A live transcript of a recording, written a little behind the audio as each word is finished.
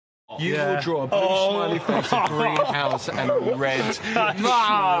You will draw a blue smiley face, a green house, and a red tree.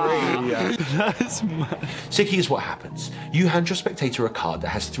 That's mad. So here's what happens. You hand your spectator a card that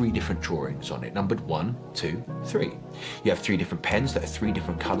has 3 different drawings on it, numbered 1, 2, 3. You have 3 different pens that are 3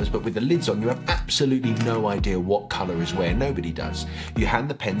 different colours, but with the lids on, you have absolutely no idea what colour is where. Nobody does. You hand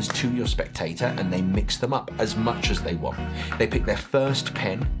the pens to your spectator and they mix them up as much as they want. They pick their first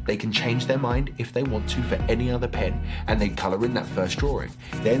pen. They can change their mind if they want to for any other pen, and they colour in that first drawing.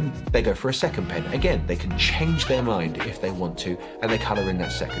 Then they go for a second pen. Again, they can change their mind if they want to, and they colour in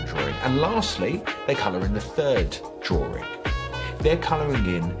that second drawing. And lastly, they colour in the third drawing. Their colouring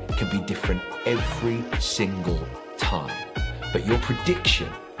in can be different every single time, but your prediction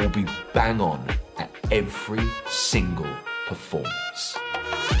will be bang on at every single performance.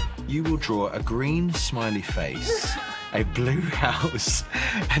 You will draw a green smiley face, a blue house,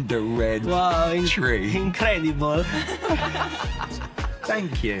 and a red tree. Incredible.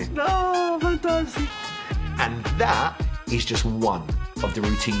 Thank you. No, fantastic. And that is just one of the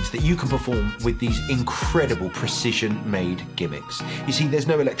routines that you can perform with these incredible precision-made gimmicks. You see, there's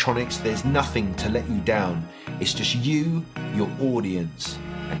no electronics, there's nothing to let you down. It's just you, your audience,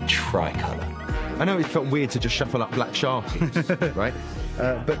 and TRICOLOUR. I know it felt weird to just shuffle up black Sharpies, right?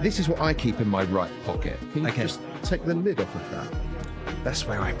 But this is what I keep in my right pocket. Can you just take the lid off of that? That's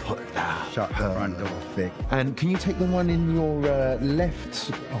where I put that. Shut the front door. Thick. And can you take the one in your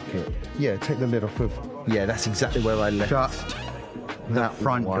left pocket? Yeah, take the lid off of. Yeah, that's exactly where I left. Shut that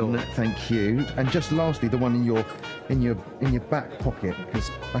front one. door. Thank you. And just lastly, the one in your back pocket, because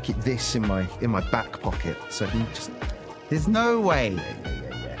I keep this in my back pocket. So can you just. There's no way.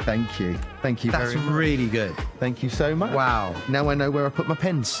 Thank you. Thank you very much. That's really good. Thank you so much. Wow. Now I know where I put my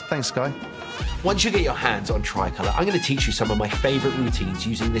pens. Thanks, Guy. Once you get your hands on TRICOLOUR, I'm going to teach you some of my favourite routines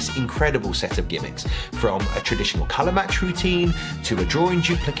using this incredible set of gimmicks. From a traditional colour match routine, to a drawing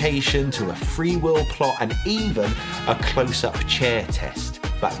duplication, to a free will plot, and even a close-up chair test.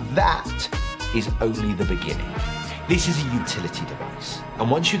 But that is only the beginning. This is a utility device.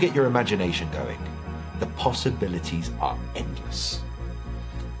 And once you get your imagination going, the possibilities are endless.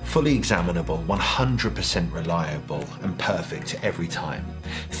 Fully examinable, 100% reliable, and perfect every time.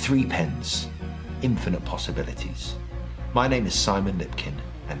 3 pens, infinite possibilities. My name is Simon Lipkin,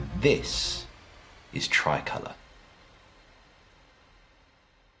 and this is TRICOLOUR.